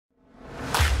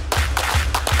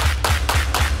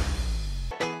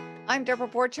I'm Deborah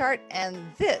Borchardt, and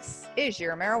this is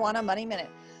your Marijuana Money Minute.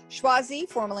 Schwazi,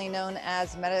 formerly known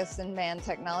as Medicine Man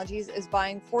Technologies, is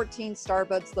buying 14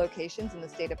 Starbuds locations in the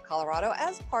state of Colorado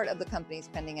as part of the company's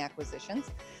pending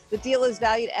acquisitions. The deal is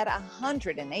valued at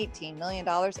 $118 million,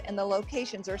 and the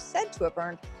locations are said to have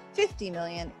earned $50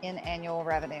 million in annual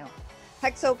revenue.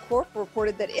 Hexo Corp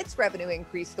reported that its revenue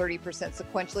increased 30%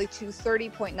 sequentially to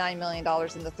 $30.9 million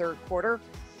in the third quarter.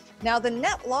 Now, the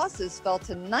net losses fell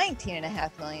to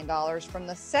 $19.5 million from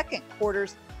the second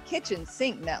quarter's kitchen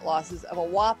sink net losses of a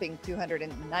whopping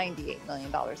 $298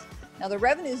 million. Now, the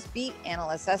revenues beat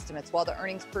analyst estimates, while the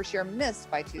earnings per share missed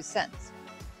by 2 cents.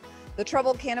 The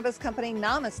troubled cannabis company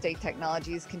Namaste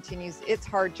Technologies continues its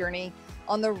hard journey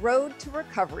on the road to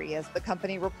recovery as the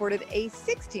company reported a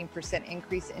 16%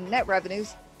 increase in net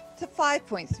revenues to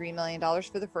 $5.3 million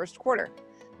for the first quarter.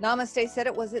 Namaste said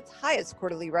it was its highest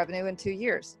quarterly revenue in 2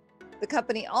 years. The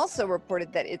company also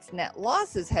reported that its net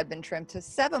losses had been trimmed to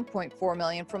 $7.4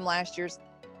 million from last year's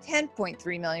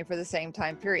 $10.3 million for the same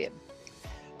time period.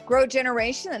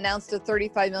 GrowGeneration announced a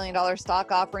 $35 million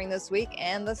stock offering this week,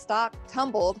 and the stock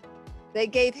tumbled. They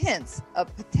gave hints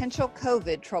of potential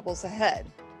COVID troubles ahead.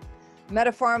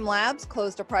 MediPharm Labs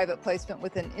closed a private placement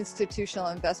with an institutional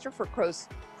investor for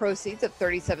proceeds of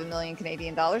 37 million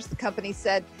Canadian dollars. The company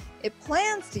said it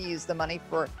plans to use the money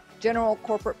for general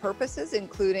corporate purposes,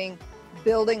 including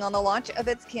building on the launch of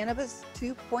its Cannabis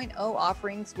 2.0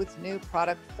 offerings with new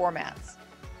product formats.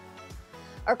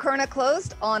 Akerna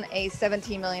closed on a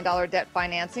 $17 million debt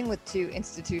financing with 2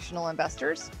 institutional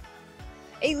investors.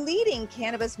 A leading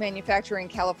cannabis manufacturer in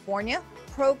California,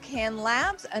 ProCan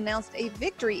Labs, announced a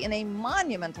victory in a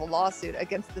monumental lawsuit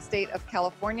against the state of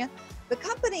California. The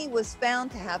company was found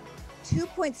to have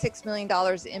 $2.6 million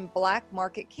in black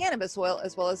market cannabis oil,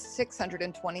 as well as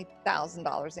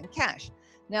 $620,000 in cash.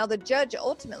 Now, the judge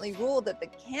ultimately ruled that the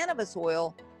cannabis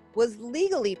oil was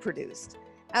legally produced,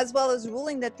 as well as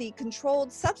ruling that the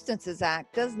Controlled Substances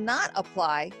Act does not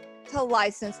apply to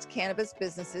licensed cannabis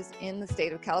businesses in the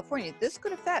state of California. This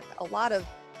could affect a lot of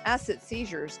asset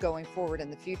seizures going forward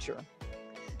in the future.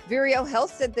 Vireo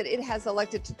Health said that it has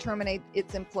elected to terminate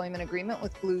its employment agreement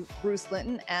with Bruce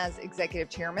Linton as executive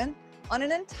chairman on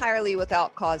an entirely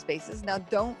without cause basis. Now,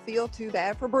 don't feel too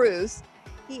bad for Bruce.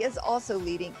 He is also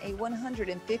leading a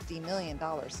 $150 million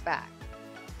SPAC.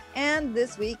 And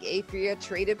this week, Aphria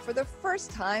traded for the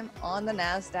first time on the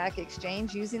NASDAQ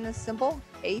exchange using the symbol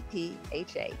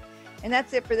APHA. And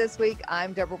that's it for this week.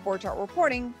 I'm Deborah Borchardt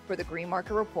reporting for the Green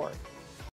Market Report.